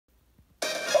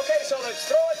so let's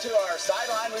throw it to our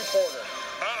sideline reporter.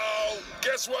 Uh-oh.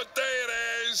 Guess what day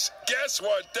it is? Guess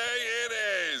what day it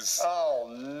is? Oh,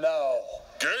 no.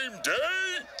 Game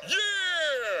day?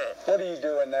 Yeah! What are you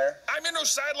doing there? I'm your new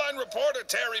sideline reporter,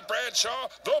 Terry Bradshaw,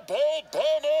 the Bold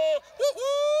Bomber.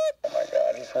 Woo-hoo! Oh, my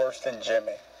God, he's worse than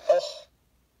Jimmy. Oh.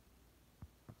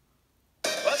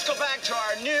 Let's go back to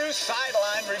our new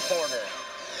sideline reporter.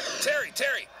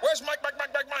 Terry, where's Mike?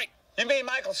 You mean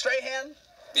Michael Strahan?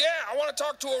 Yeah, I want to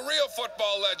talk to a real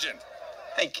football legend.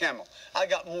 Hey, Camel, I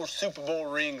got more Super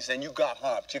Bowl rings than you got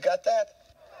humped. You got that?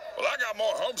 Well, I got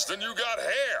more humps than you got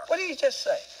hair. What did you just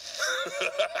say?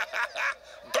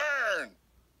 Burn!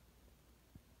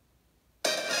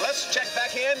 Let's check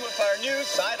back in with our new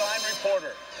sideline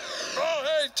reporter. Oh,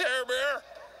 hey, Terry Bear.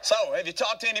 So, have you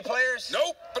talked to any players?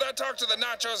 Nope, but I talked to the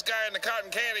nachos guy and the cotton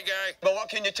candy guy. But what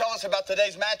can you tell us about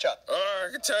today's matchup? I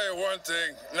can tell you one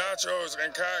thing. Nachos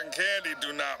and cotton candy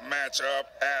do not match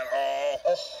up at all.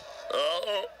 Oh.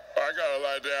 Uh-oh, I gotta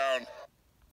lie down.